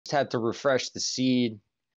had to refresh the seed,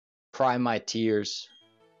 cry my tears,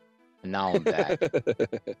 and now I'm back.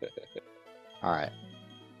 All right.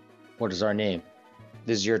 What is our name?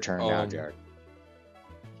 This is your turn now, Jared.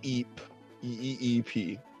 Eep.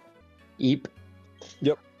 E-E-E-P. Eep?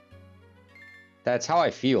 Yep. That's how I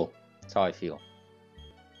feel. That's how I feel.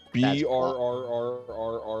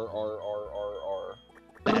 B-R-R-R-R-R-R-R-R.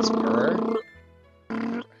 That's her?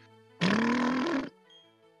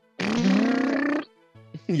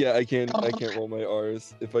 Yeah, I can't roll my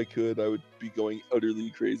R's. If I could, I would be going utterly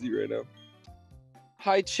crazy right now.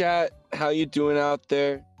 Hi chat, how you doing out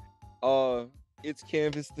there? It's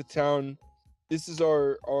Canvas the Town. This is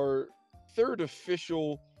our third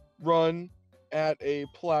official run at a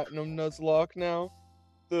Platinum Nuzlocke now.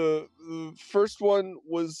 The first one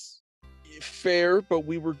was fair, but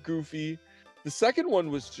we were goofy. The second one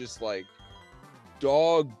was just like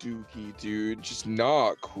dog dookie, dude. Just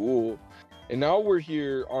not cool. And now we're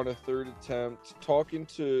here on a third attempt talking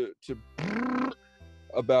to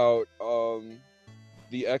about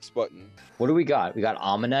the X button. What do we got? We got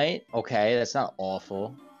Ammonite. Okay, that's not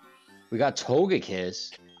awful. We got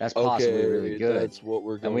Togekiss. That's possibly really good. That's what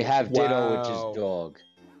we're going. And we have Ditto, which is dog.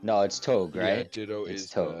 No, it's Toad, right? Yeah, Ditto it's is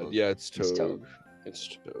Toad. Bad. Yeah, it's Toad. It's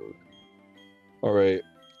Toad. All right.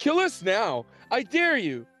 Kill us now. I dare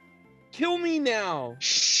you. Kill me now.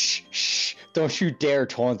 Shh, shh. Don't you dare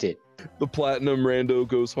taunt it. The Platinum Rando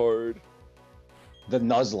goes hard. The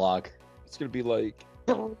Nuzlocke. It's going to be like...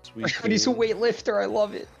 He's a weightlifter. I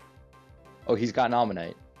love it. Oh, he's got an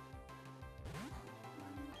Ammonite.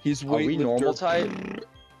 He's weightlifter. Are we normal type?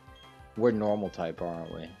 We're normal type,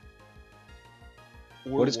 aren't we?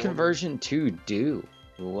 What does conversion 2 do?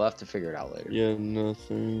 We'll have to figure it out later. Yeah,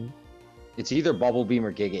 nothing. It's either Bubble Beam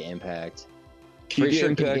or Giga Impact. Giga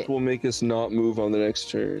Impact will make us not move on the next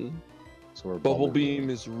turn. So we're Bubble Beam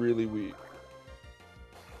is really weak.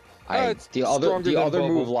 The other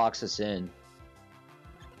move locks us in.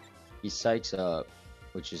 He psychs up,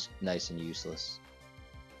 which is nice and useless.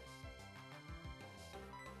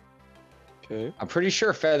 Okay. I'm pretty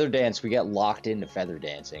sure Feather Dance, we get locked into Feather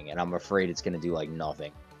Dancing, and I'm afraid it's going to do, like,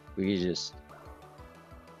 nothing. He just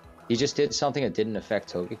did something that didn't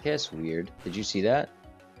affect Togekiss? Weird. Did you see that?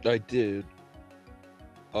 I did.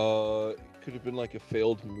 Could have been, like, a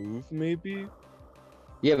failed move, maybe?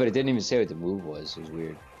 Yeah, but it didn't even say what the move was. It was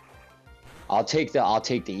weird. I'll take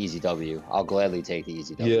the easy W. I'll gladly take the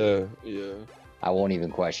easy W. Yeah. I won't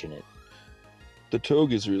even question it. The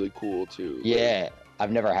Toge is really cool, too. Yeah.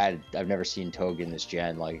 I've never seen Toge in this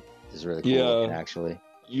gen. Like, this is really cool looking, actually.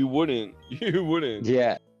 You wouldn't.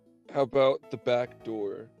 Yeah. How about the back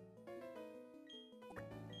door?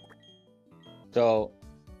 So,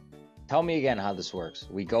 tell me again how this works.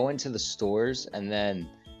 We go into the stores and then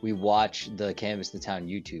we watch the Canvas the Town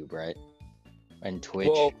YouTube, right? And Twitch.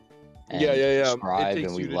 Well, and yeah. Subscribe, it takes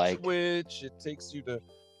and we you to like Twitch. It takes you to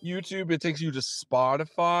YouTube. It takes you to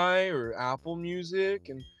Spotify or Apple Music,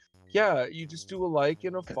 and yeah, you just do a like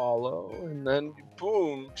and a follow, and then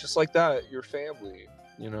boom, just like that, you're family.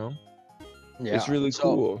 You know? Yeah, it's really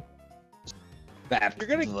cool.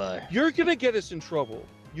 You're gonna get us in trouble.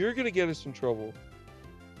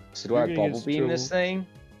 So do I bubble beam this thing?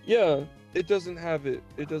 Yeah, it doesn't have it.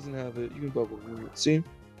 You can bubble beam it. See? It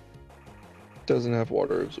doesn't have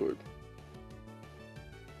water absorb.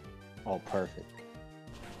 Oh, perfect.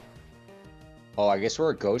 Oh, I guess we're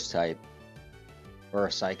a ghost type. Or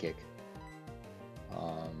a psychic.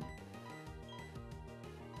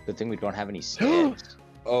 Good thing we don't have any stabs.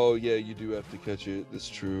 Oh yeah, you do have to catch it. That's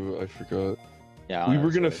true. I forgot. Yeah. We were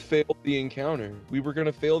gonna fail the encounter. We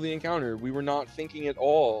were not thinking at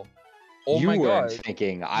all. Oh my god. You weren't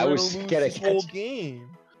thinking. I was gonna catch whole game.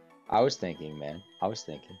 I was thinking, man. I was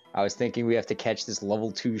thinking we have to catch this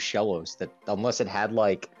level 2 Shellos that, unless it had,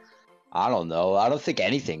 like, I don't know. I don't think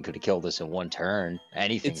anything could have killed us in one turn.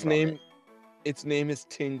 Anything. Its name is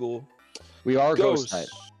Tingle. We are ghost type.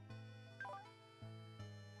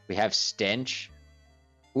 We have Stench.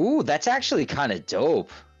 Ooh, that's actually kind of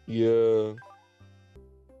dope. Yeah.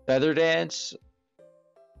 Feather Dance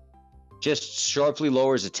just sharply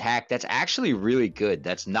lowers attack. That's actually really good.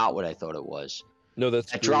 That's not what I thought it was. No,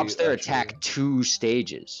 that drops their attack 2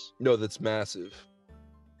 stages. No, that's massive.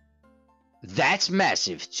 That's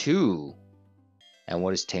massive too. And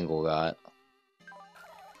what has Tingle got?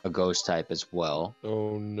 A ghost type as well.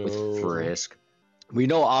 Oh no. With Frisk. We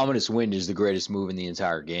know Ominous Wind is the greatest move in the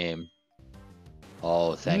entire game.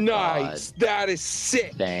 Oh, thank God. Nice. That is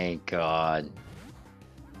sick. Thank God.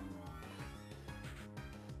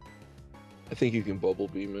 I think you can bubble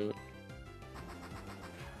beam it.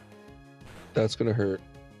 That's gonna hurt.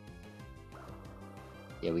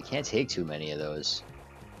 Yeah, we can't take too many of those.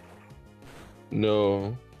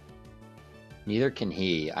 No. Neither can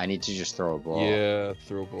he. I need to just throw a ball. Yeah,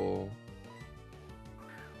 throw ball.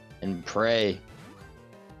 And pray.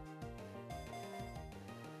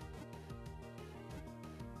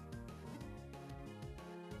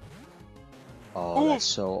 Oh, that's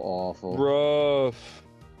so awful. Rough.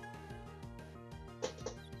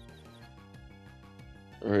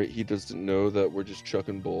 Alright, he doesn't know that we're just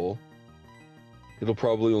chucking ball. It'll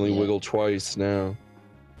probably only wiggle twice now.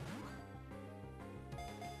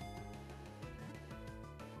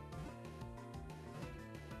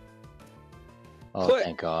 Oh, Click.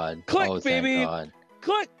 thank God. Click, oh, baby. Thank God.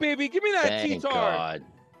 Click, baby. Give me that Thank T-tar. God.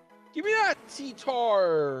 Give me that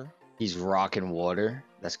T-tar. He's rocking water.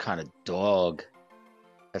 That's kind of dog.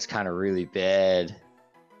 That's kind of really bad.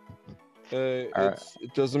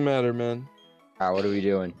 It doesn't matter, man. All right, what are we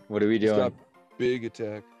doing? What are we doing? He's got big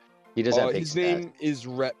attack. He does have big his stats. name is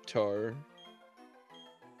Reptar.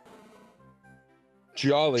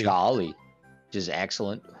 Jolly. Jolly, which is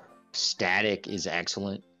excellent. Static is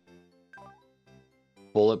excellent.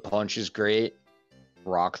 Bullet punch is great.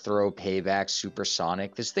 Rock throw, payback,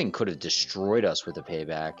 supersonic. This thing could have destroyed us with a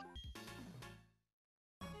payback.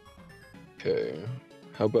 Okay.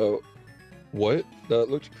 How about what? That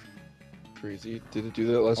looked crazy. Did it do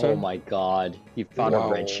that last time? Oh my God. He found a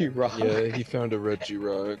Reggie Rock. Yeah, he found a Reggie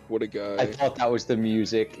Rock. What a guy. I thought that was the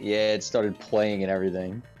music. Yeah, it started playing and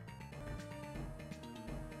everything.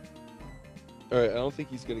 Alright, I don't think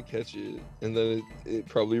he's gonna catch it. And then it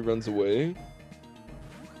probably runs away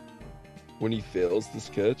when he fails this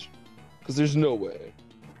catch. Because there's no way.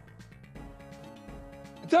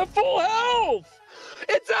 It's at full health!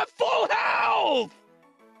 It's at full health!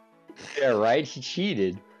 Yeah, right? He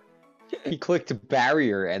cheated. He clicked a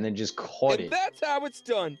barrier and then just caught it. And that's how it's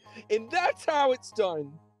done. And that's how it's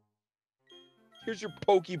done. Here's your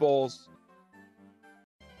Pokeballs.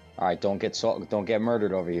 All right, don't get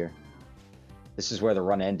murdered over here. This is where the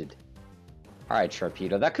run ended. All right,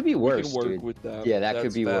 Sharpedo. That could be worse, You can work dude. with that. Yeah, that That's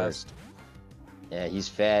could be worse. fast. Yeah, he's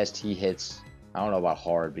fast. He hits. I don't know about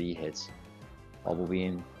hard, but he hits. Bubble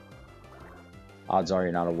Beam. Odds are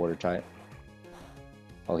you're not a water type.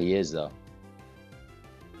 Oh, he is, though.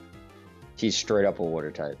 He's straight up a water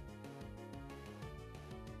type.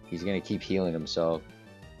 He's going to keep healing himself.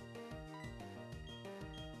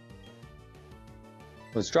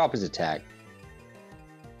 Let's drop his attack.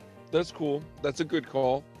 That's cool. That's a good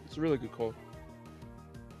call. It's a really good call.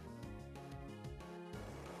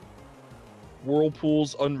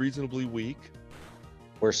 Whirlpool's unreasonably weak.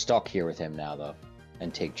 We're stuck here with him now, though.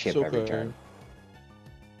 And take chip It's every okay. turn.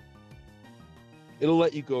 It'll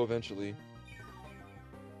let you go eventually.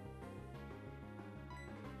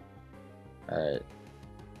 Alright.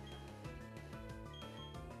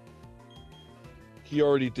 He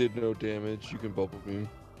already did no damage. You can bubble beam.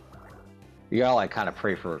 You gotta, like, kind of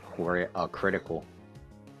pray for a critical.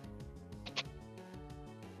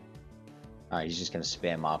 Alright, he's just gonna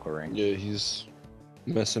spam Aqua Ring. Yeah, he's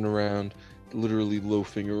messing around. Literally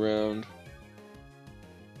loafing around.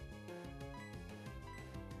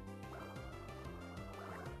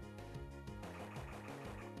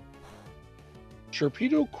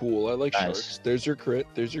 Sharpedo, cool. I like Nice. sharks. There's your crit.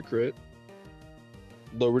 There's your crit.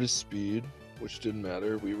 Lowered his speed, which didn't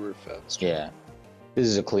matter. We were fast. Yeah. This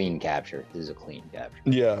is a clean capture. This is a clean capture.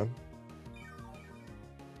 Yeah.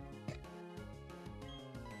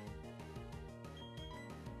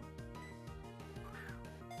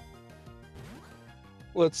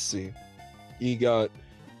 Let's see. You got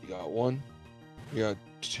one. You got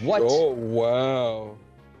two. What? Oh wow.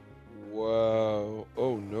 Wow.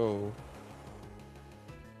 Oh no.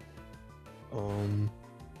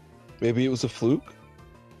 Maybe it was a fluke?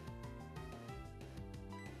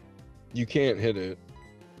 You can't hit it.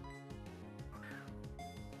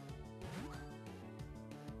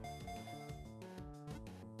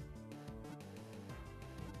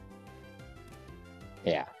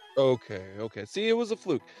 Yeah. Okay, okay. See, it was a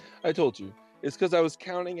fluke. I told you. It's because I was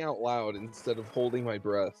counting out loud instead of holding my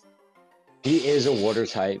breath. He is a water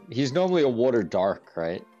type. He's normally a water dark,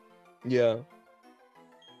 right? Yeah.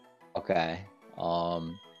 Okay.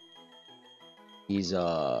 He's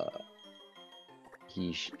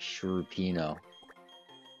Shrupino.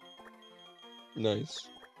 Nice.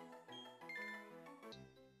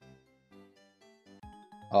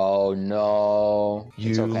 Oh no.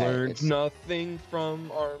 It's You okay. learned It's- nothing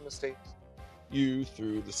from our mistakes. You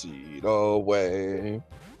threw the seed away.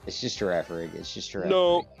 It's just giraffe rig. It's just giraffe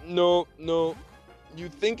No, rig. no, no. You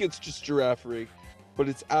think it's just giraffe rig, but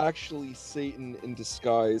it's actually Satan in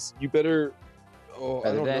disguise. You better. Oh, I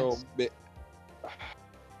Feather don't know. dance?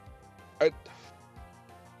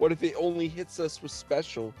 What if it only hits us with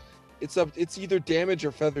special? It's either damage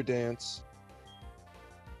or feather dance.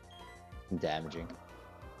 Damaging.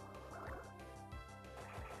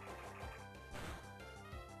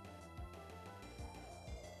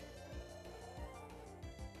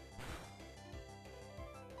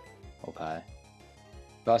 Okay.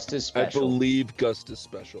 Gust is special. I believe Gust is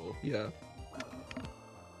special. Yeah.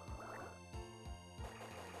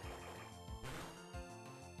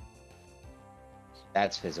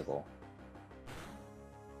 That's physical.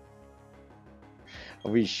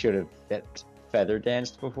 We should have feather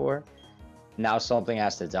danced before. Now something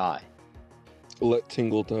has to die. Let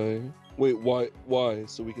Tingle die. Wait, why? Why?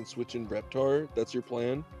 So we can switch in Reptar? That's your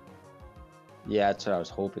plan? Yeah, that's what I was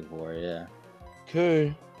hoping for, yeah.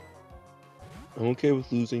 Okay. I'm okay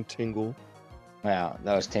with losing Tingle. Wow,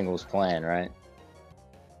 that was Tingle's plan, right?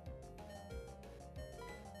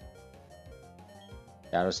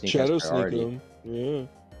 Shadow Sneak Shadow has Sneak priority. him. Yeah.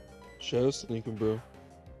 Shadow Sneak him, bro.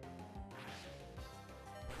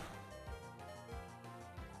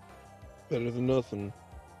 Better than nothing.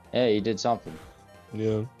 Hey, he did something.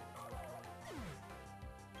 Yeah.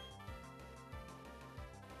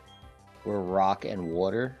 We're rock and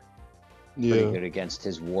water. Yeah. Pretty good against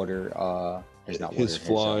his water, His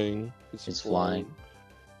flying. His flying.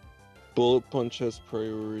 Bullet Punch has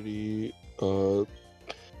priority.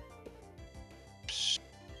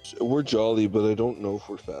 We're jolly, but I don't know if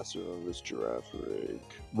we're faster than this giraffe rig.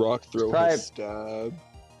 Rock Throw has stab.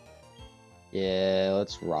 Yeah,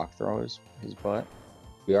 let's rock throw his butt.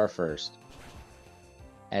 We are first.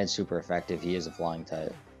 And it's super effective. He is a flying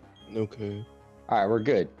type. Okay. Alright, we're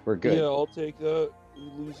good. We're good. Yeah, I'll take that.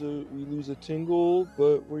 We lose a Tingle,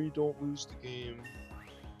 but we don't lose the game.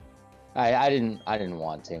 I didn't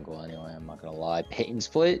want Tingle anyway, I'm not gonna lie. Pain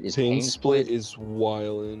Split is Pain Split is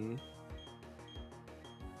wildin'.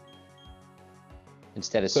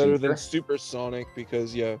 Instead of better super. than Supersonic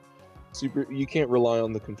because yeah, you can't rely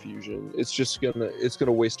on the confusion. It's just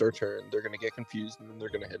gonna waste our turn. They're gonna get confused and then they're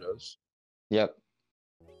gonna hit us. Yep.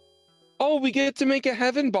 Oh, we get to make a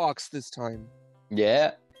heaven box this time.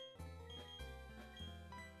 Yeah.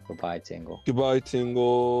 Goodbye, Tingle. Goodbye,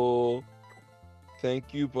 Tingle.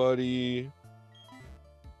 Thank you, buddy.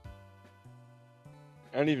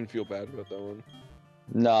 I don't even feel bad about that one.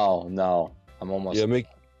 No. I'm almost. Yeah,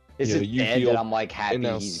 Is it you dead that I'm like happy and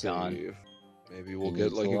now he's save. gone? Maybe we'll He get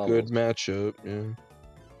needs like the a good levels. matchup. Yeah.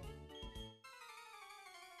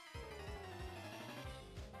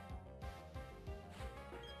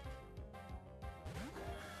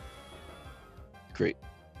 Great.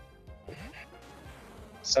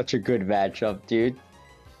 Such a good matchup, dude.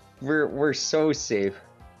 We're so safe.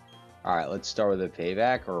 All right, let's start with a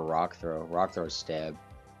payback or a rock throw. Rock throw, stab.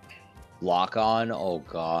 Lock on. Oh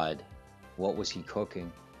God, what was he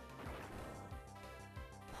cooking?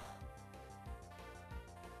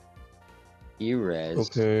 E-res.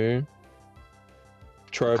 Okay.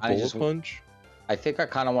 Try I bullet punch. I think I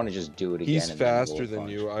kind of want to just do it again. He's and then faster bullet than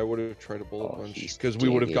punch. you. I would have tried a bullet Oh, punch he's because we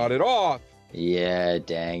would have got digging. it off. Yeah,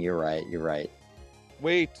 dang, you're right. You're right.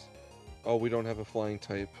 Wait. Oh, we don't have a flying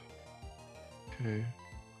type. Okay.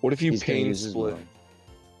 What if you He's gonna pain use his split? move.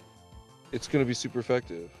 It's gonna be super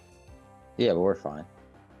effective. Yeah, but we're fine.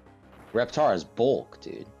 Reptar is bulk,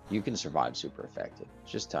 dude. You can survive super effective.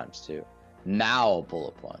 It's just ×2. Now a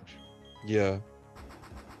bullet punch. Yeah.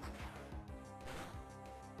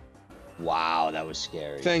 Wow, that was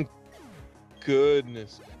scary. Thank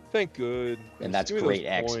goodness. Thank goodness. And that's Give me those great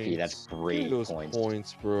XP. points. That's Give me great those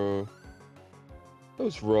points. bro. That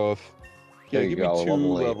was rough. There Yeah, you give go. me 2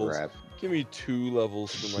 Level 8 levels. rep. Give me 2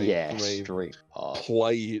 levels for my, Yeah, for my straight up.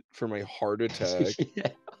 plight, for my heart attack. Yeah.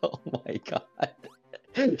 Oh my God.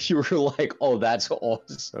 You were like, oh, that's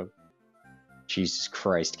awesome. Jesus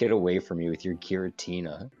Christ, get away from me with your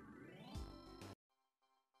Giratina.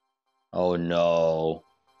 Oh no.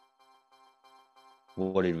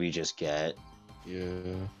 What did we just get? Yeah.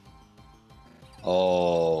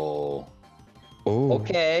 Oh. Oh.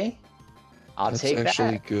 Okay. I'll take that. That's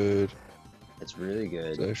actually good. It's really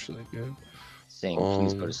good. It's actually good. Sing,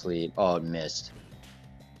 please go to sleep. Oh, it missed.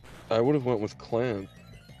 I would have went with Clamp.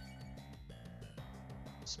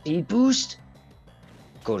 Speed boost?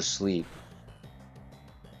 Go to sleep.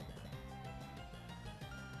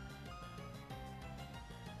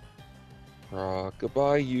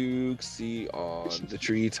 Rockabye Yuxi on the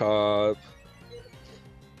treetop.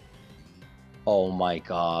 Oh my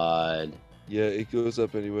God. Yeah, it goes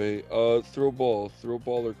up anyway. Throw ball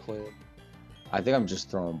or Clamp. I think I'm just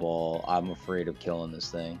throwing ball. I'm afraid of killing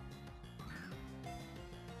this thing.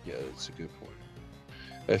 Yeah, that's a good point.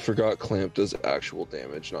 I forgot Clamp does actual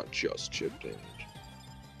damage, not just chip damage.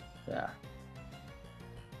 Yeah.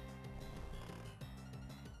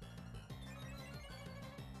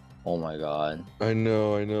 Oh my god. I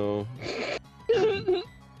know.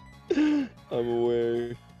 I'm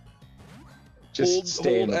aware. Just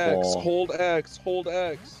stay in Hold the X, ball. hold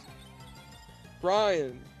X.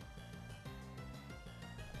 Brian,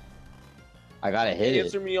 I gotta hit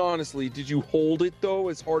answer it. me honestly. Did you hold it though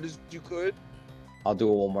as hard as you could? I'll do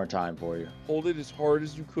it one more time for you. Hold it as hard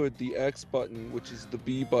as you could. The X button, which is the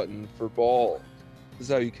B button for ball. This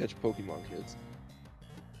is how you catch Pokemon, kids.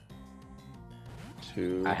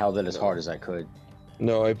 I held it as hard as I could.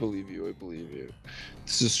 No, I believe you. I believe you.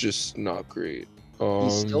 This is just not great.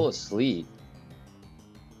 He's still asleep.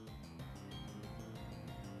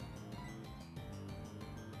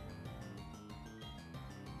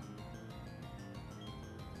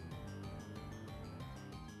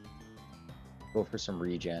 Go for some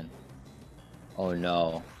regen. Oh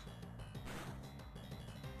no.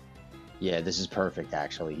 Yeah, this is perfect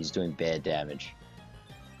actually. He's doing bad damage.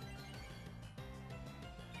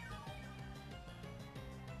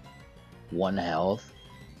 One health.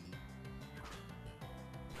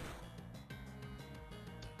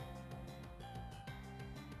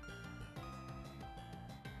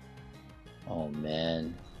 Oh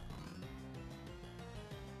man.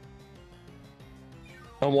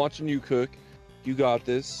 I'm watching you cook. You got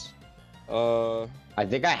this. I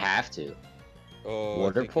think I have to.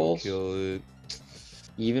 Water I think pulls? you'll kill it.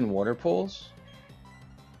 Even water pulls?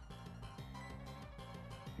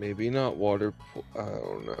 Maybe not water. I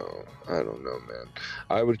don't know. I don't know, man.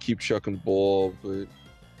 I would keep chucking ball, but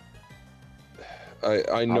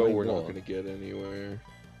I know Probably we're not will. gonna get anywhere.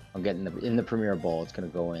 I'm getting in the premier ball. It's gonna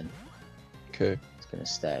go in. Okay, It's gonna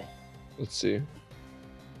stay. let's see.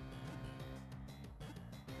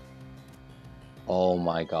 Oh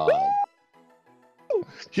my god.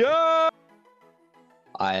 Yeah.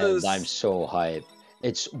 I'm so hyped.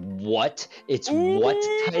 It's what? It's what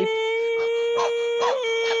type?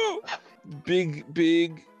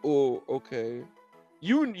 Big. Oh, okay.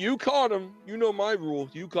 You caught him. You know my rule.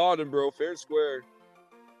 You caught him, bro. Fair and square.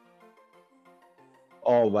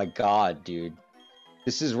 Oh my god, dude.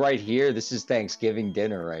 This is right here. This is Thanksgiving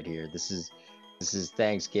dinner right here. This is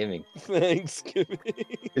Thanksgiving. Thanksgiving.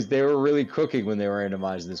 Because they were really cooking when they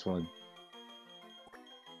randomized this one.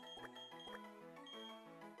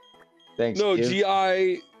 No,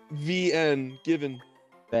 Thanksgiving. GIVN. Given.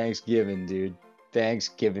 Thanksgiving, dude.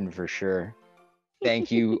 Thanksgiving for sure.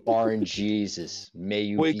 Thank you, RNGesus. May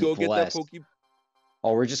you Wait, be go blessed. get that Poke.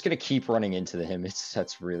 Oh, we're just gonna keep running into him.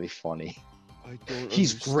 That's really funny. I don't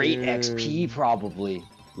He's great XP, understand. probably.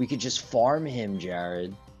 We could just farm him,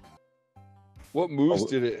 Jared. What moves Oh,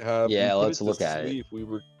 did it have? yeah, We put let's it to look at it. sleep. We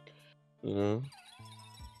were, you know,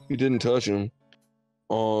 we didn't touch him.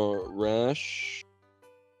 Rash.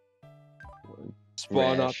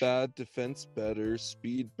 Spawn not Rash. bad, defense better,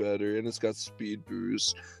 speed better, and it's got speed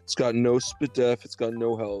boost. It's got no spit def, it's got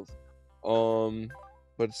no health.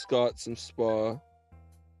 But it's got some spa.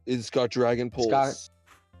 It's got dragon pulse.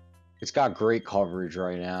 It's got great coverage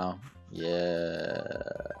right now. Yeah.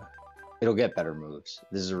 It'll get better moves.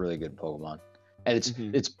 This is a really good Pokemon. And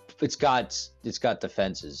it's got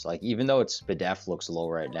defenses. Like even though its Spadef looks low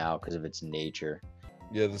right now because of its nature.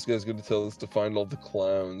 Yeah, this guy's gonna tell us to find all the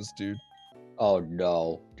clowns, dude. Oh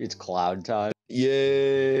no, it's cloud time.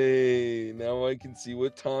 Yay! Now I can see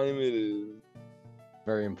what time it is.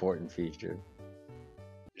 Very important feature.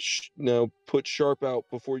 Now put Sharp out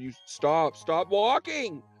before you stop. Stop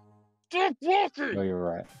walking! Stop walking! No, you're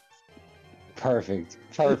right. Perfect.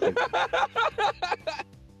 Perfect.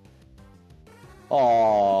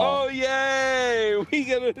 Oh yay! We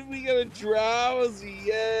got a drowsy,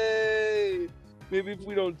 yay! Maybe if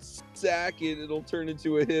we don't sack it, it'll turn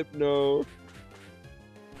into a hypno.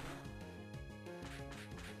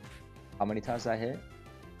 How many times did I hit?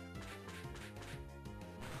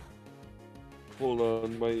 Hold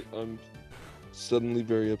on, I'm suddenly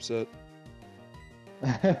very upset.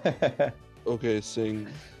 Okay, sing.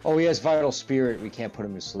 Oh, he has Vital Spirit. We can't put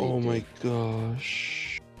him to sleep. Oh dude. my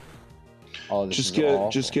gosh. Oh, this Just is get awful.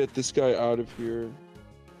 just get this guy out of here.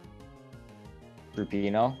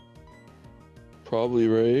 Rupino. Probably,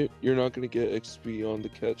 right? You're not gonna get XP on the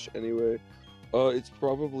catch anyway. It's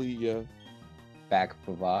probably, yeah. Back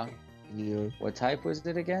Pava. Yeah. What type was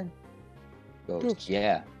it again? Ghost.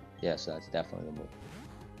 Yeah. Yeah, so that's definitely the move.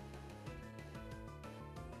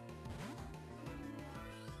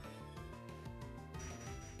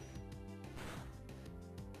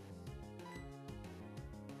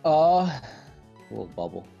 Little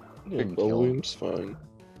bubble. Yeah, Couldn't kill him. Bubblegum's fine.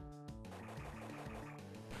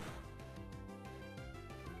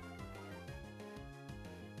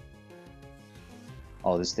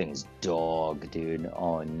 Oh, this thing is dog, dude.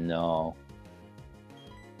 Oh no.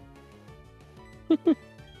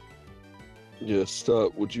 Yeah,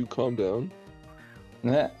 stop. Would you calm down?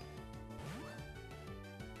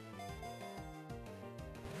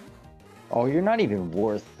 Oh, you're not even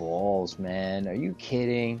worth balls, man. Are you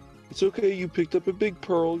kidding? It's okay. You picked up a big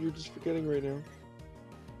pearl. You're just forgetting right now.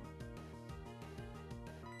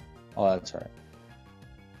 Oh, that's right.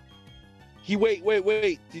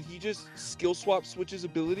 Wait. Did he just skill switch his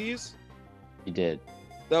abilities? He did.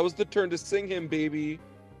 That was the turn to sing him, baby.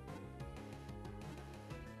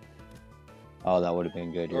 Oh, that would have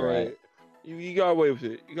been good. You're right. You got away with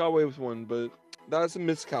it. You got away with one, but that's a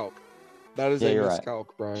miscalc. That is a miscalc,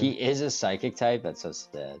 right. Brian. He is a psychic type. That's so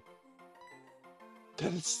sad.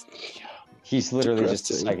 That is. Yeah. He's literally just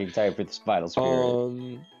a psychic type with Vital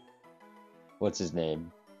Spirit. What's his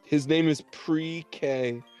name? His name is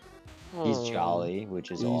Pre-K. He's jolly,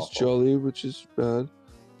 which is awful. He's jolly, which is bad.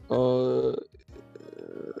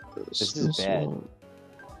 This is bad.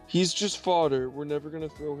 He's just fodder. We're never gonna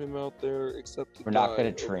throw him out there except to We're not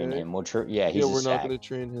gonna train him. We'll we're not gonna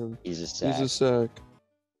train him. He's a sack. He's a sack.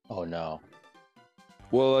 Oh no.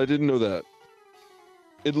 Well, I didn't know that.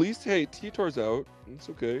 At least, hey, Titar's out. It's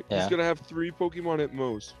okay. Yeah. He's gonna have 3 Pokemon at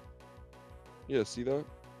most. Yeah, see that?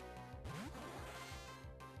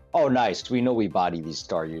 Oh, nice. We know we body these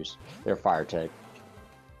Staryus. They're fire type.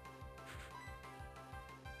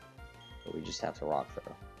 But we just have to rock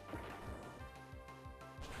throw.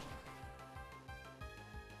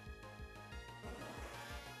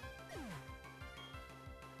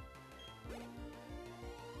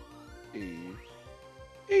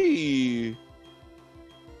 Hey.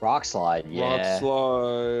 Rock slide, yeah. Rock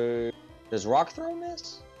slide. Does rock throw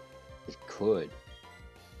miss? It could.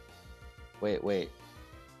 Wait.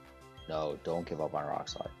 No, don't give up on rock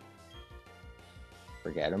slide.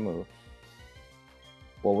 Forget a move.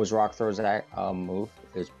 What was rock throw's move?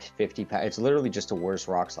 It was 50 pounds. It's literally just a worse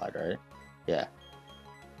rock slide, right? Yeah.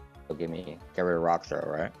 So get rid of rock throw,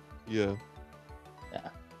 right? Yeah. Yeah.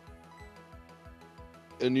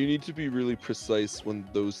 And you need to be really precise when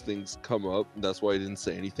those things come up. That's why I didn't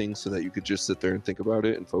say anything, so that you could just sit there and think about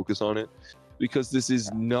it and focus on it. Because this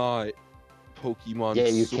is not Pokemon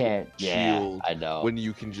you Sword can't. Shield, yeah, I know. when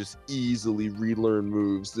you can just easily relearn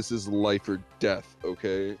moves. This is life or death,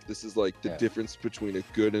 okay? This is like the difference between a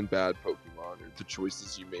good and bad Pokemon, or the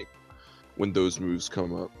choices you make when those moves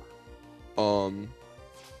come up.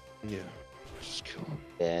 Yeah. Just kill him.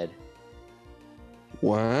 Dead.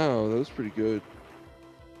 Wow, that was pretty good.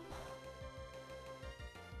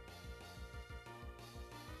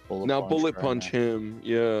 Bullet punch him.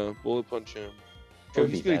 Yeah, bullet punch him. Oh,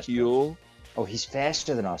 he's gonna heal. Oh, he's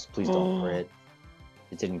faster than us. Please don't crit.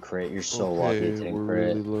 It didn't crit. You're so lucky it didn't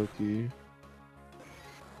crit. Really lucky.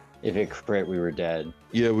 If it crit, we were dead.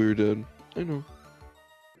 Yeah, we were dead. I know.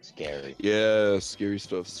 Scary. Yeah, scary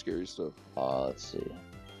stuff. Scary stuff. Let's see.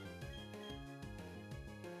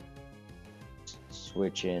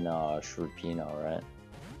 Switch in Shrupino, right?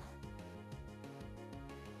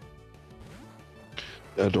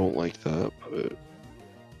 I don't like that, but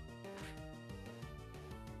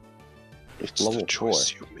it's level the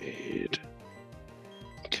choice 4. you made.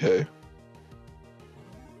 Okay.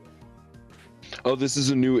 Oh, this is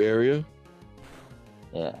a new area?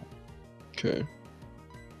 Yeah. Okay.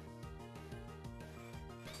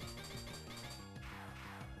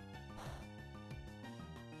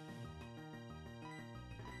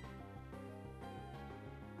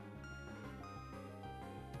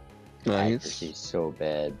 Nice. She's so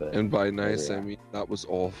bad, but and by nice I mean that was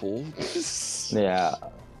awful. Yeah.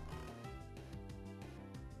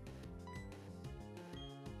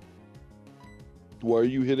 Why are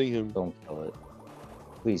you hitting him? Don't kill it.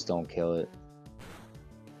 Please don't kill it.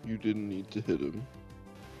 You didn't need to hit him.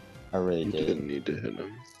 I really You did. didn't need to hit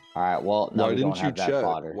him. All right. Well, no, why we didn't don't you have that check?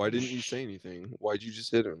 fodder. Why didn't you say anything? Why'd you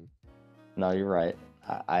just hit him? No, you're right.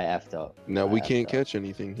 I effed up. Now we can't catch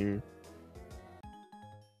anything here.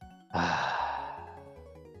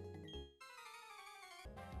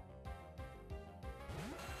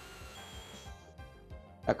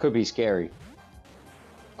 That could be scary.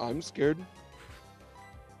 I'm scared.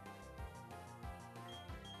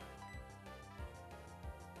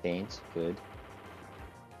 Saints, good.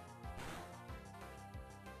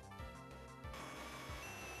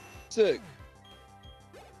 Sick.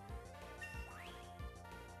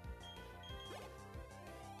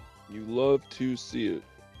 You love to see it.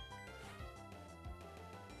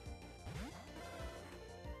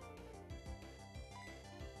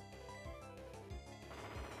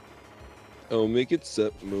 Oh, make it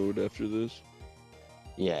set mode after this.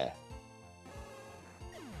 Yeah.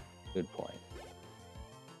 Good point.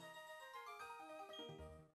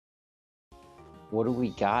 What do we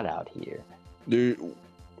got out here? There.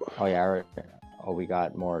 Oh yeah. Oh, we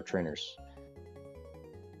got more trainers.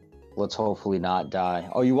 Let's hopefully not die.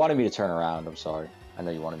 Oh, you wanted me to turn around. I'm sorry. I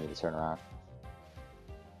know you wanted me to turn around.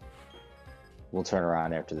 We'll turn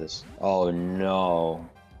around after this. Oh no.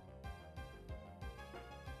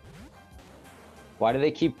 Why do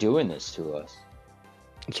they keep doing this to us?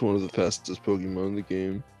 It's one of the fastest Pokemon in the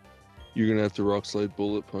game. You're gonna have to Rock Slide,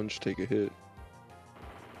 Bullet Punch, take a hit.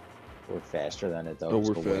 We're faster than it though. Oh, It's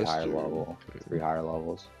we're a way higher faster. level. Okay. 3 higher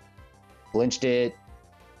levels. Flinched it.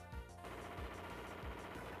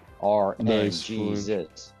 Nice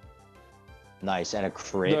Jesus. Nice, and a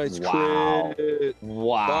crit. Nice Wow. crit.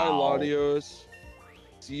 Wow. Bye, Latios.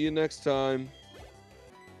 See you next time.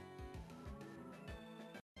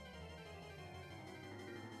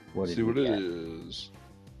 What did See what we it get? is.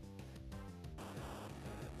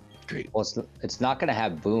 Great. Well, it's not gonna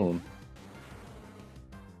have boom.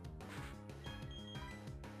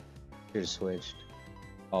 Should have switched.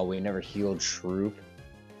 Oh, we never healed Shroop.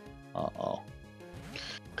 Uh-oh.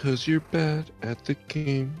 Cause you're bad at the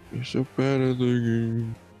game. You're so bad at the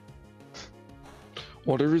game.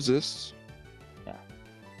 Water resists. Yeah.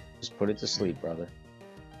 Just put it to sleep, brother.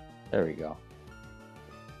 There we go.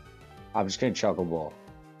 I'm just gonna chuckle ball.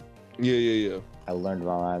 Yeah. I learned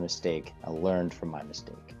from my mistake.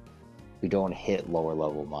 We don't hit lower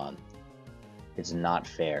level mon. It's not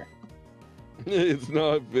fair. It's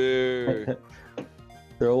not fair.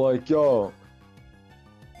 They're like, yo,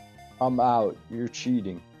 I'm out. You're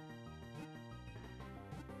cheating.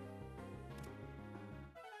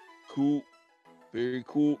 Cool. Very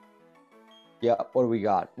cool. Yeah, what do we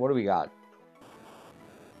got?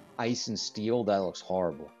 Ice and steel? That looks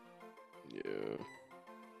horrible. Yeah.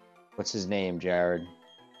 What's his name, Jared?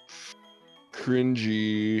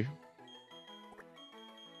 Cringy.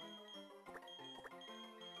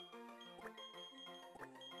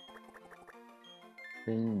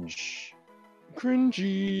 Cringe.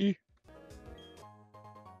 Cringy.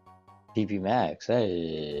 PP Max,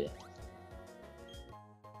 hey.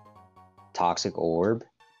 Toxic Orb?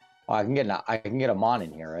 Oh, I can get a mon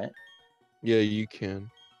in here, right? Yeah, you can.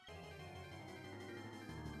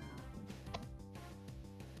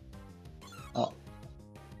 Oh.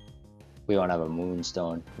 We don't have a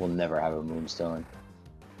Moonstone. We'll never have a Moonstone.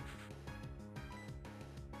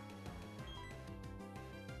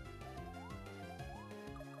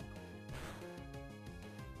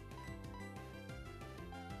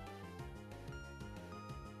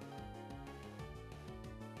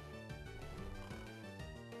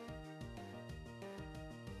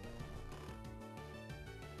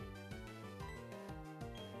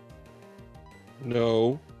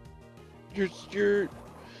 No. You're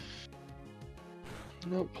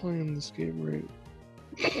not playing this game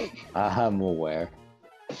right. I'm aware.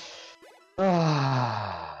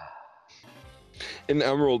 In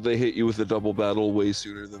Emerald, they hit you with a double battle way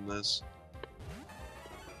sooner than this.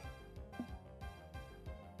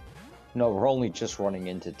 No, we're only just running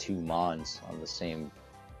into 2 mons on the same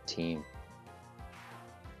team.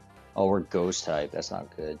 Oh, we're ghost type. That's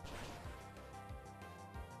not good.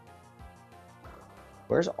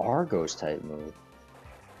 Where's our ghost type move?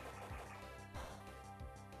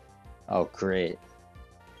 Oh, great.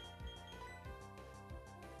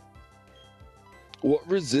 What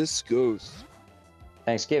resists ghosts?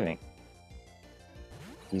 Thanksgiving.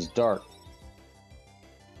 He's dark.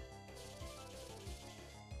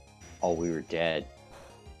 Oh, we were dead.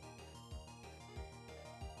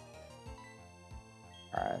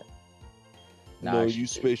 Alright. No, you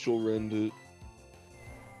spatial rend it.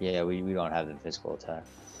 Yeah, we don't have the physical attack.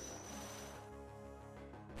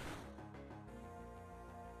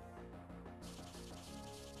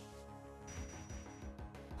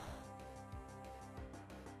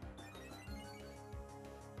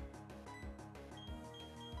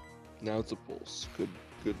 Now it's a pulse. Good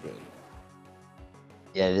man.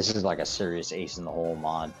 Yeah, this is like a serious ace in the hole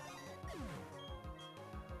mod.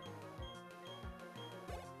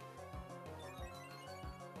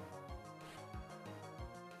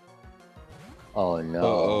 Oh no.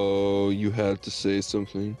 Uh-oh, you had to say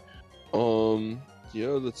something.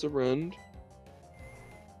 Yeah, that's a rend.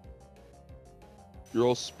 You're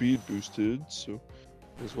all speed boosted, so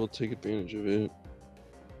might as well take advantage of it.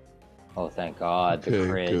 Oh, thank God. The Okay,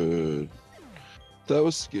 crit. good. That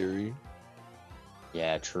was scary.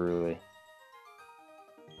 Yeah, truly.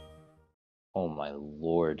 Oh my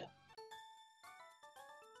lord.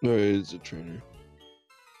 No, it's a trainer.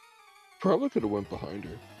 Probably could have went behind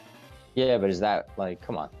her. Yeah, but is that, like,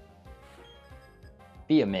 come on.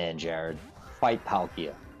 Be a man, Jared. Fight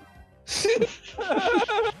Palkia.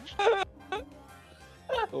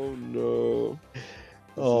 Oh no.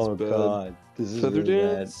 Oh bad. god, this is Feather really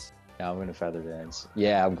bad. dance? Yeah, I'm gonna feather dance.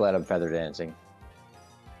 Yeah, I'm glad I'm feather dancing.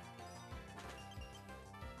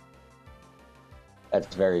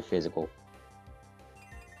 That's very physical.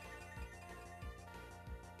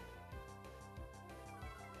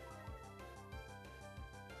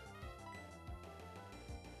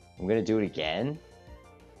 I'm gonna do it again.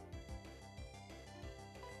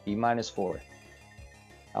 B-4.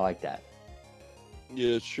 I like that.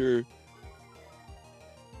 Yeah, sure.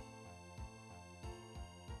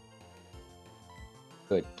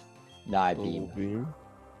 Good. Nah, I Double beam. beam.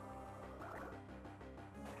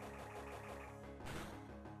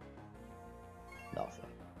 Nothing.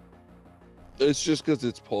 It's just because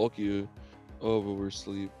it's Palkia. Oh, but we're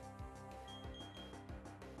asleep.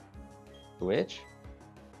 Switch?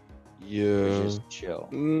 Yeah. Or just chill?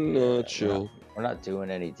 No, Yeah, chill. We're not doing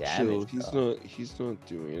any damage. Chill. He's not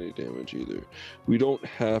doing any damage either. We don't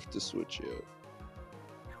have to switch yet.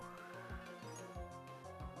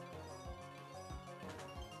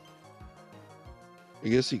 I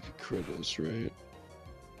guess he could crit us, right?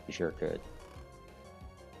 You sure could.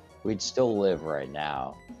 We'd still live right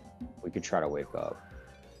now. We could try to wake up.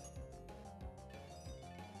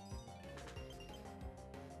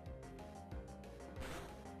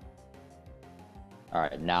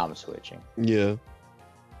 Alright, now I'm switching. Yeah.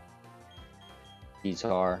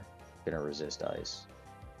 Guitar, gonna resist ice.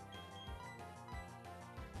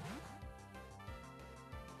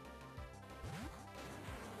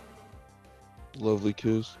 Lovely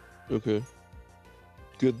kiss. Okay.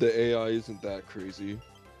 Good the AI isn't that crazy.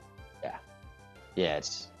 Yeah,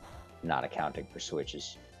 it's not accounting for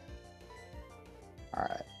switches.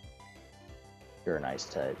 Alright. You're a nice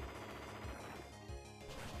type.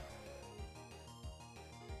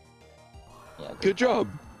 Yeah, Good job.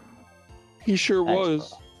 He sure Thanks, was.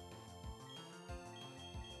 bro.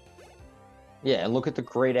 Yeah, and look at the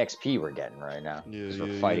great XP we're getting right now. Yeah, Because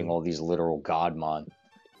we're fighting all these literal godmon.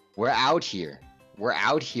 We're out here. We're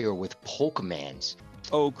out here with Pokemans.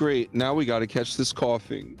 Oh, great. Now we gotta catch this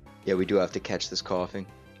coughing. Yeah, we do have to catch this coughing.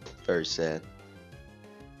 Very sad.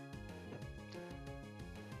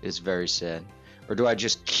 It's very sad. Or do I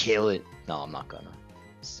just kill it? No, I'm not gonna.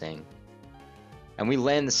 Sing. And we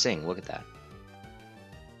land the sing. Look at that.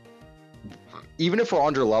 Even if we're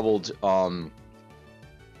underleveled,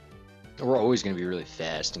 we're always gonna be really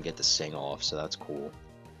fast and get the sing off, so that's cool.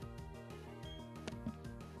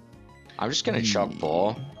 I'm just gonna chuck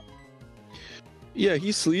ball. Yeah,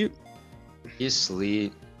 he's asleep. He's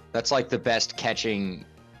asleep. That's like the best catching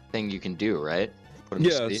thing you can do, right? Put him to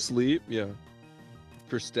Yeah, sleep. sleep. Yeah.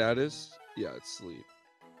 For status, yeah, it's sleep.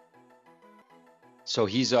 So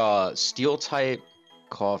he's steel type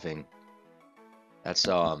coughing. That's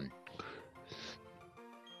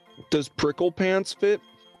Does prickle pants fit?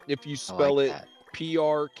 If you spell like it that.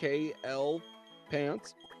 PRKL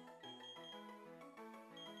pants.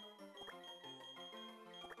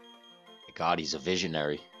 God, he's a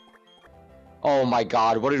visionary. Oh my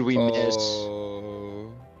God, what did we miss?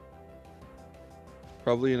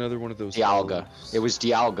 Probably another one of those. Dialga. elves. It was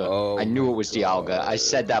Dialga. Oh I knew my it was Dialga. I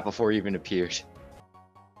said that before he even appeared.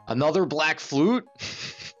 Another black flute?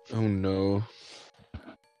 Oh no.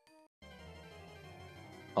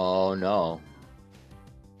 Oh no.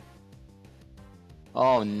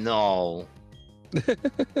 Oh no.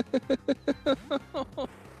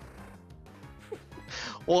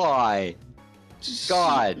 Why?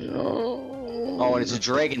 God. Oh, and it's a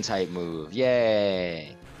dragon type move.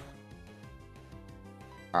 Yay.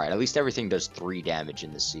 Alright, at least everything does 3 damage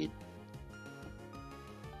in the seed.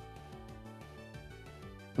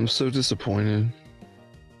 I'm so disappointed.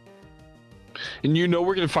 And you know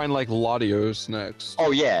we're gonna find like Latios next.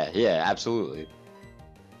 Oh yeah, yeah, absolutely.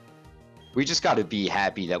 We just gotta be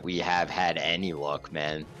happy that we have had any luck,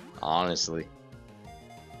 man. Honestly.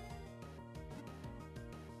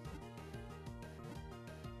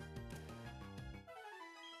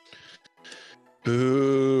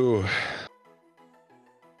 Boo.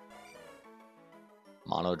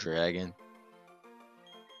 Mono Dragon.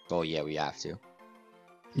 Oh yeah, we have to.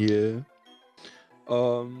 Yeah.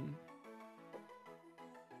 How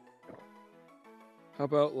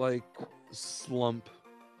about like Slump?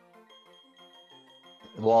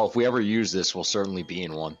 Well, if we ever use this, we'll certainly be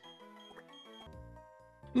in one.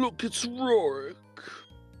 Look, it's Rorik.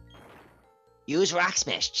 Use Rock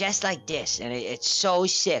Smash just like this, and it's so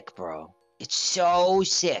sick, bro. It's so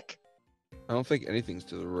sick. I don't think anything's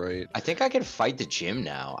to the right. I think I can fight the gym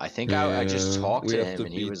now. I think I just talked to him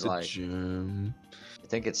and he was like, gym. I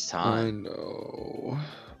think it's I time. know.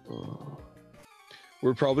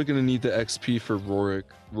 We're probably gonna need the XP for Rorik.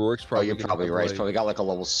 Rourik's probably. You're gonna probably have, right. He's like- probably got like a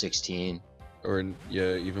level 16. Or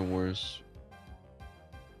yeah, even worse.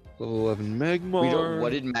 Level 11 Magmar. We don't.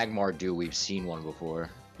 What did Magmar do? We've seen one before.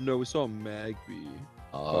 No, we saw Magby.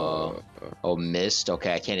 Oh, missed.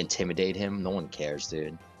 Okay, I can't intimidate him. No one cares,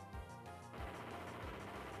 dude.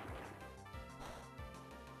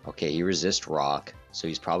 Okay, he resists rock, so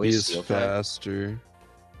he's probably a steel type. Faster.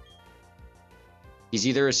 He's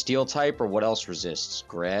either a steel type or what else resists?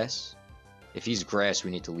 Grass? If he's grass, we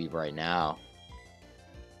need to leave right now.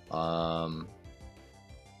 I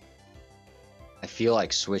feel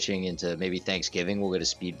like switching into maybe Thanksgiving, we'll get a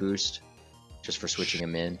speed boost just for switching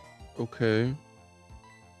him in. Okay.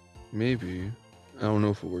 Maybe. I don't know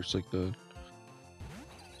if it works like that.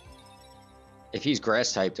 If he's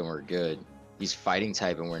grass type, then we're good. He's fighting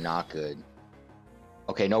type and we're not good.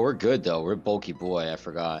 Okay, no, we're good though. We're bulky boy, I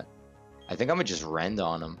forgot. I think I'm gonna just rend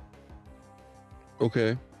on him.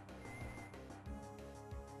 Okay.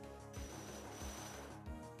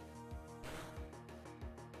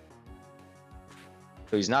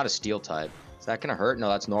 So he's not a steel type. Is that gonna hurt? No,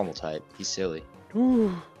 that's normal type. He's silly.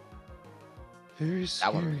 Ooh. Very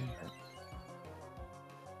That one. scary.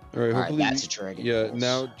 All right, hopefully. That's a dragon. Yeah, pulse.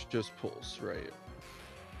 now just pulse, right.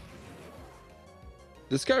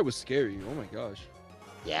 This guy was scary. Oh my gosh.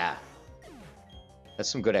 Yeah. That's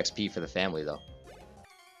some good XP for the family, though.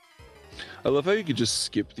 I love how you could just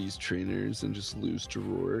skip these trainers and just lose to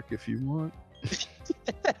Rourke if you want.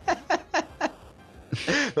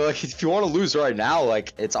 Like, if you want to lose right now,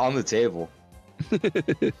 like, it's on the table.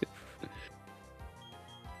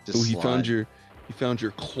 Oh, he found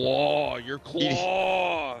your claw. Your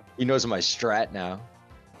claw. He knows my strat now.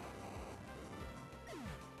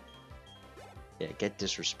 Yeah, get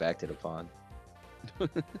disrespected upon.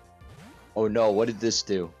 Oh no, what did this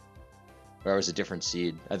do? Or it was a different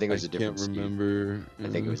seed. I think it was a different seed. I can't remember. I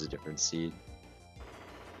think it was a different seed.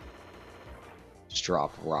 Just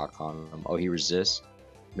drop rock on him. Oh, he resists?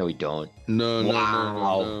 No, he don't. No,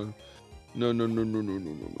 Wow.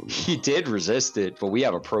 no. He did resist it, but we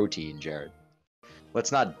have a protein, Jared.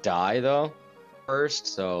 Let's not die though first,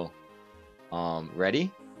 so ready?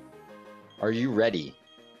 Are you ready?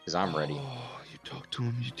 Because I'm ready. Oh, you talked to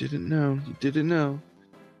him. You didn't know. You didn't know.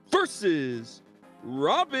 Versus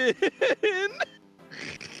Robin.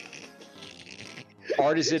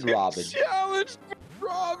 Artisan Robin. Challenge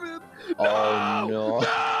Robin. Oh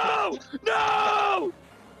no. No!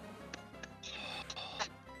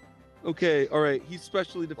 Okay, all right. He's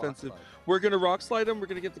specially defensive. We're gonna rock slide him. We're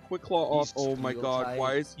gonna get the quick claw off. Oh my god,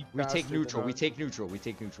 why is he? We take faster neutral. than We us? take neutral. We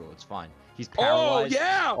take neutral. It's fine. He's Oh paralyzed.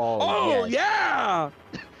 yeah! Oh, Oh yes.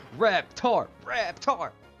 yeah! Reptar. Reptar.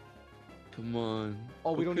 Come on.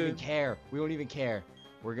 Oh, we don't Okay. even care. We don't even care.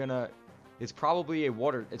 We're gonna. It's probably a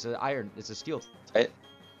water. It's an iron. It's a steel type.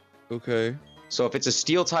 Okay. So if it's a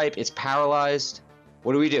steel type, it's paralyzed.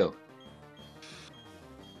 What do we do?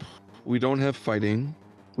 We don't have fighting.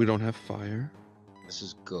 We don't have fire. This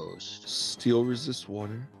is ghost. Steel resists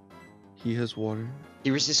water. He has water. He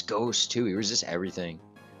resists ghost too. He resists everything.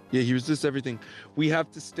 Yeah, he resists everything. We have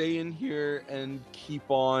to stay in here and keep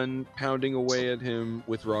on pounding away at him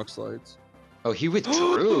with rock slides. Oh, he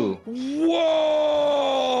withdrew.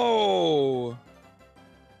 Whoa!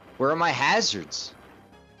 Where are my hazards?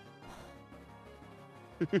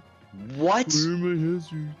 What? Where are my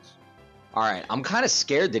hazards? All right, I'm kind of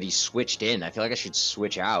scared that he switched in. I feel like I should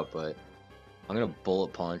switch out, but I'm gonna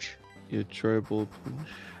bullet punch. Yeah, try a bullet punch.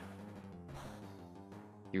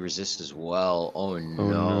 He resists as well. Oh Oh no.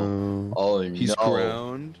 no. Oh He's no.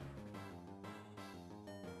 ground.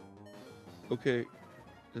 Okay.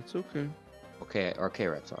 That's okay. Okay,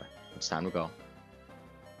 Reptar. It's time to go.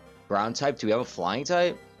 Ground type. Do we have a flying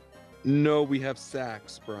type? No, we have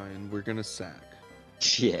sacks, Brian. We're gonna sack.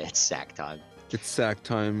 Yeah, it's sack time. It's sack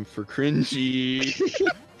time for cringy.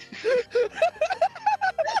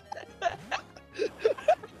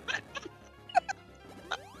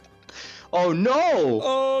 Oh no!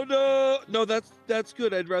 Oh no! No, that's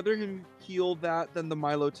good. I'd rather him heal that than the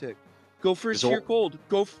Milo tick. Go for Is sheer it- cold.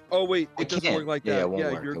 Go. Oh wait, I it doesn't can't. work like Yeah, that. it won't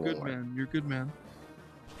Yeah, work. you're It a won't good work. man. You're a good man.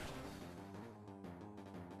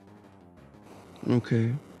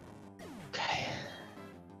 Okay. Okay.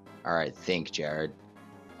 All right, think, Jared.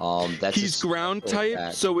 That's He's ground special type,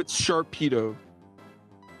 attack. so it's Sharpedo.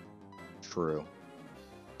 True.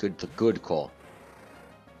 Good call.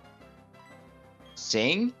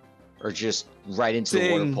 Sing, or just right into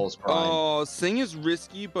the water Sing. pulse brine. Oh, Sing is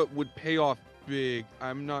risky, but would pay off big.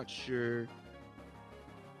 I'm not sure.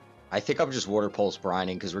 I think I'm just water pulse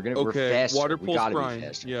brining because we're Okay, faster. water We pulse gotta brine. be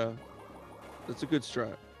faster. Yeah, that's a good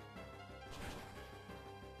strat.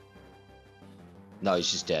 No,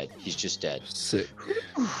 he's just dead. He's just dead. Sick.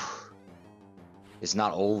 It's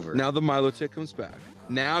not over. Now the Milotic comes back.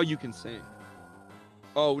 Now you can sing.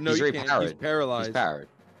 Oh no, He's you already can't. powered. He's paralyzed. He's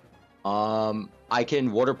powered. I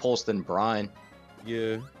can water pulse then brine.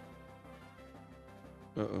 Yeah.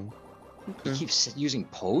 Uh-oh. He Okay. keeps using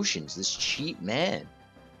potions. This cheap man.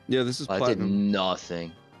 Yeah, this is Oh, that did platinum.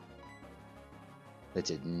 nothing. That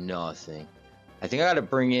did nothing. I think I gotta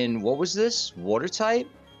bring in, what was this? Water type?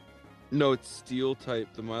 No, it's steel type.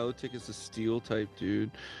 The Milotic is a steel type,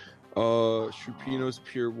 dude. Shrupino's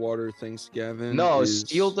pure water. Thanks, Gavin. No, is...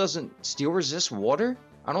 steel resist water?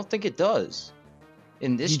 I don't think it does.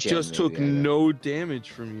 In this He gen, just took maybe, no damage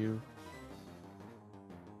from you.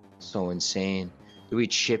 So insane. Do we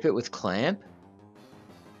chip it with clamp?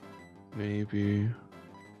 Maybe.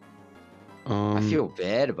 I feel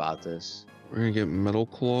bad about this. We're gonna get Metal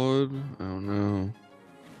Clawed? I don't know.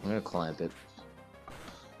 I'm gonna clamp it.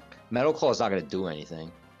 Metal Claw is not gonna do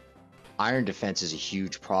anything. Iron defense is a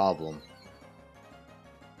huge problem.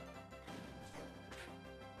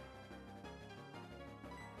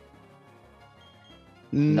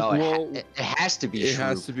 No, well, it has to be. it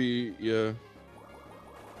has to be, yeah.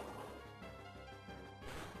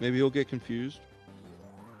 Maybe he'll get confused.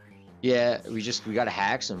 Yeah, we gotta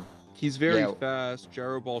hacks him. He's very fast.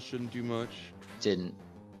 Gyro Ball shouldn't do much. Didn't.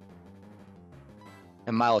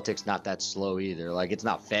 And Milotic's not that slow either. Like, it's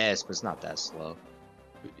not fast, but it's not that slow.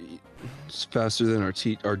 It's faster than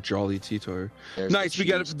our jolly T-Tar. There's Nice, we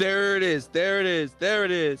got it. There it is. There it is. There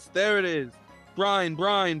it is. There it is. Brian.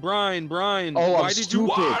 Oh, why did you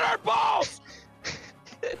water balls?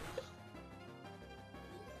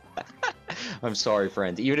 I'm sorry,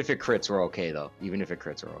 friend. Even if it crits, we're okay, though. Even if it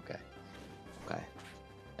crits, we're okay. Okay.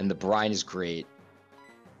 And the brine is great.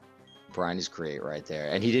 Brine is great right there.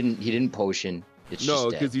 And he didn't potion. It's No, just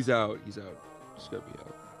dead. because he's out. He's out. He's gotta be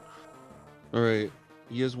out. All right.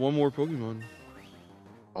 He has one more Pokemon.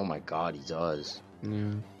 Oh my god, he does.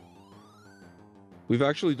 Yeah. We've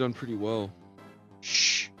actually done pretty well.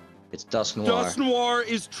 Shh. It's Dusk Noir. Dusk Noir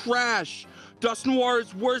is trash. Dusk Noir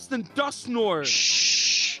is worse than Dusk Noir.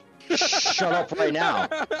 Shh. Shut up right now.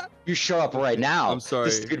 You shut up right now. I'm sorry.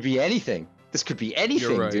 This could be anything. This could be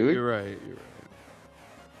anything, You're right, dude. You're right.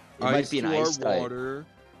 It might be an to ice our type. water.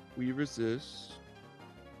 We resist.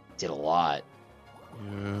 Did a lot.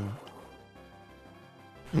 Yeah.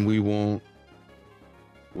 And we won't.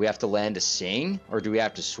 We have to land a sing, or do we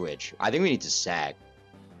have to switch? I think we need to sack.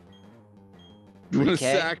 You want to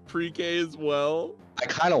Pre-K? sack pre-K as well? I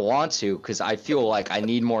kind of want to, because I feel like I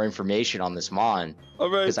need more information on this Mon. All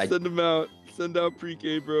right, 'Cause send him out. Send out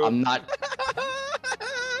pre-K, bro. I'm not.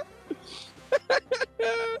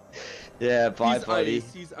 Yeah, bye, He's buddy.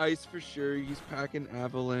 ice. He's ice for sure. He's packing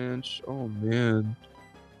avalanche. Oh man.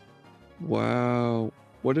 Wow.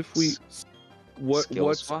 What if we? Skill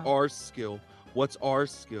What's swap? our skill? What's our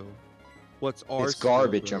skill? What's our? It's skill,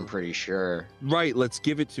 garbage, bro? I'm pretty sure. Right. Let's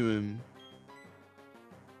give it to him.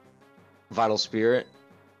 Vital Spirit.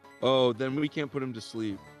 Oh, then we can't put him to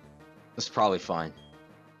sleep. That's probably fine.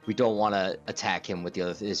 We don't want to attack him with the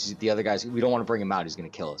other guys. We don't want to bring him out. He's gonna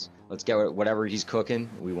kill us. Let's get whatever he's cooking.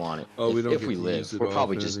 We want it. Oh, we don't If get we to live, use it we're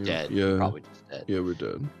probably often just anyway. dead. Yeah. We're probably just dead. Yeah, we're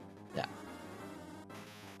dead. Yeah.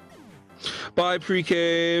 Bye,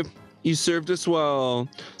 pre-K. You served us well.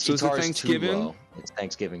 So is it T-Tar's too Thanksgiving? low. It's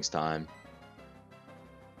Thanksgiving's time.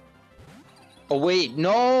 Oh wait,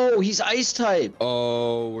 no, he's ice type.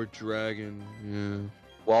 Oh, we're dragon. Yeah.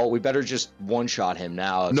 Well, we better just one-shot him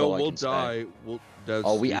now. That's No, all I we'll can say. die. That's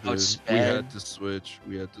Oh, we stupid. outsped. We had to switch.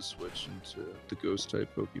 We had to switch into the ghost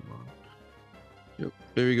type Pokemon. Yep.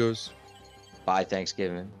 There he goes. Bye,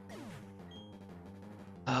 Thanksgiving.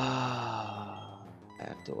 Ah,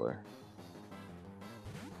 backdoor.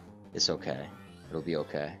 It's okay. It'll be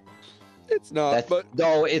okay. It's not, but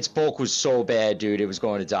No, its bulk was so bad, dude. It was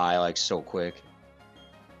going to die like so quick.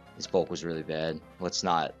 Its bulk was really bad. Let's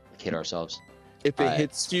not kid ourselves. if it Alright.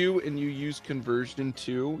 hits you and you use conversion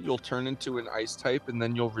 2, you'll turn into an ice type and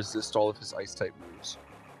then you'll resist all of his ice type moves.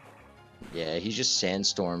 Yeah, he just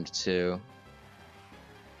sandstormed too.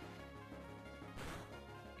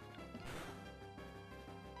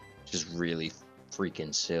 Just really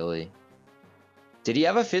freaking silly. Did he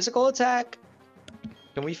have a physical attack?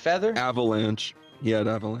 Can we feather? Avalanche. He had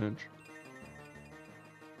avalanche.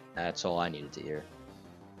 That's all I needed to hear.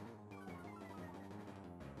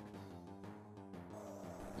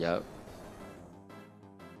 Yep.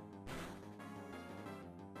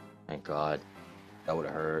 Thank God. That would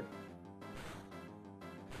have hurt.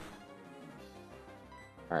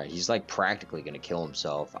 Alright, he's like practically gonna kill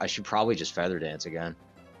himself. I should probably just feather dance again.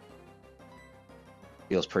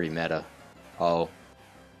 Feels pretty meta. Oh.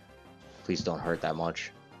 Please don't hurt that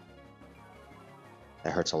much.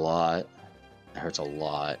 That hurts a lot. It hurts a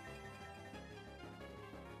lot.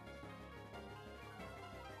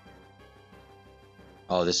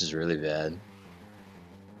 Oh, this is really bad.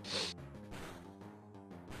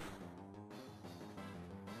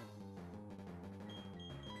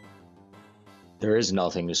 There is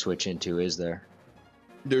nothing to switch into, is there?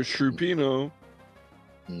 There's Shrupino.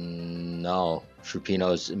 No.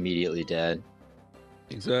 Shrupino's immediately dead.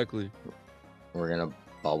 Exactly. We're gonna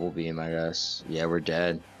bubble beam, I guess. Yeah, we're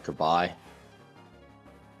dead. Goodbye.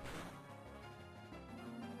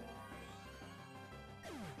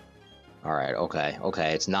 Alright, okay.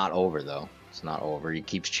 Okay, it's not over, though. It's not over. He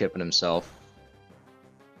keeps chipping himself.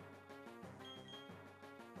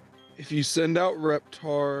 If you send out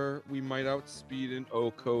Reptar, we might outspeed and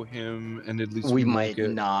Oko him, and at least We won't might get...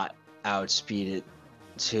 not outspeed it,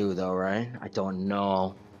 too, though, right? I don't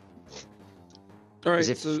know. Alright,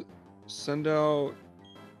 if- so send out...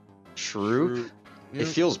 Shroop? Yeah. It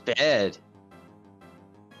feels bad.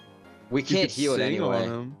 We You can't could heal it sing anyway.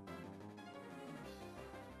 on him.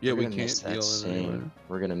 Yeah, We're we gonna can't miss that heal it sing. anyway.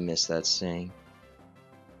 We're gonna miss that sing.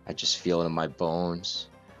 I just feel it in my bones.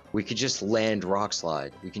 We could just land Rock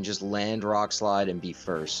Slide. We can just land Rock Slide and be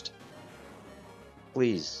first.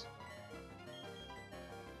 Please.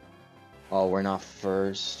 Oh, we're not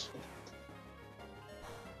first.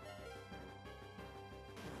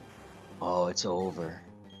 Oh, it's over.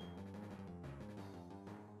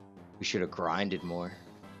 We should have grinded more.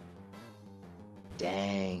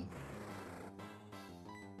 Dang.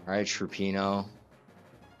 Alright, Shrupino.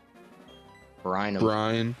 Brine him.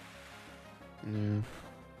 Brian. Yeah.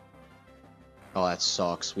 Oh, that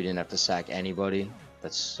sucks. We didn't have to sack anybody.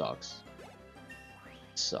 That sucks.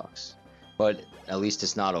 Sucks. But at least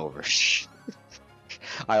it's not over.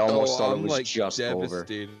 I almost thought it I'm was like just over.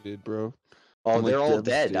 devastated, bro. Oh, I'm, like, they're all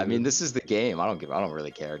dead. I mean, devastated. this is the game. I don't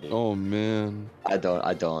really care, dude. Oh man. I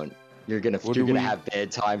don't. You're gonna What you're do gonna we- have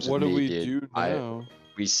bad times What with do me, we dude. do now?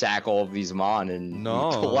 We sack all of these Mon and we No.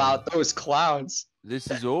 pull out those clowns. This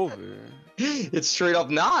is over. It's straight up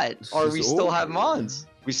not. This Or is we still have over. Mons.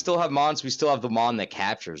 We still have Mons. We still have the Mon that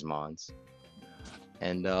captures Mons.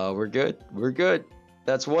 And we're good. We're good.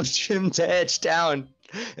 That's one gym to edge down.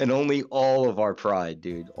 And only all of our pride,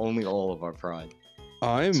 dude. Only all of our pride.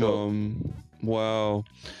 I'm So- wow.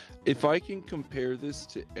 If I can compare this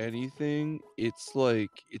to anything, it's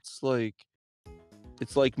like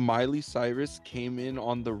Miley Cyrus came in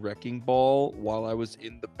on the wrecking ball while I was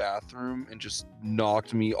in the bathroom and just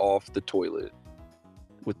knocked me off the toilet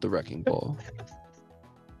with the wrecking ball.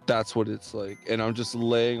 That's what it's like. And I'm just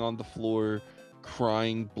laying on the floor,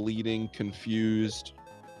 crying, bleeding, confused.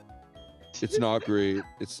 It's not great.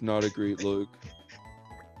 It's not a great look.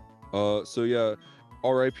 So yeah,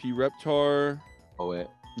 R.I.P. Reptar. Oh, wait.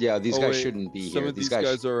 Yeah, these Oh, guys wait, shouldn't be Some here. of these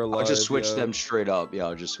guys are alive. I'll just switch yeah. them straight up. Yeah,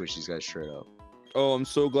 I'll just switch these guys straight up. Oh, I'm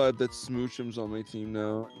so glad that Smoochum's on my team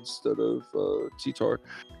now instead of T-Tar.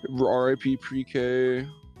 R.I.P. Pre-K.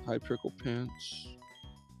 High Prickle Pants.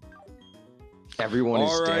 Everyone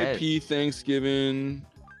is dead. R.I.P. Thanksgiving.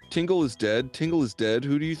 Tingle is dead. Tingle is dead.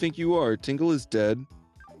 Who do you think you are? Tingle is dead.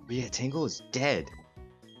 Yeah, Tingle is dead.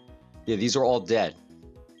 Yeah, these are all dead.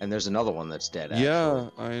 And there's another one that's dead, actually. Yeah,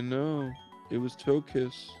 I know. It was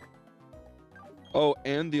Tokiss. Oh,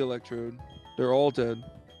 and the Electrode. They're all dead.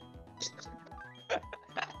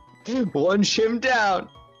 One shim down.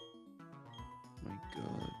 My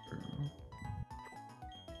God, bro.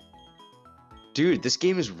 Dude, this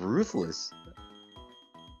game is ruthless.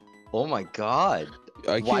 Oh my god.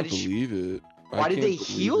 I Why can't did you- believe it. why did they can't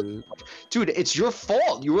heal- believe it. Dude, it's your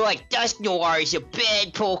fault. You were like, Dusknoir is a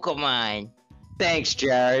bad Pokemon. thanks,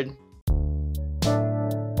 Jared.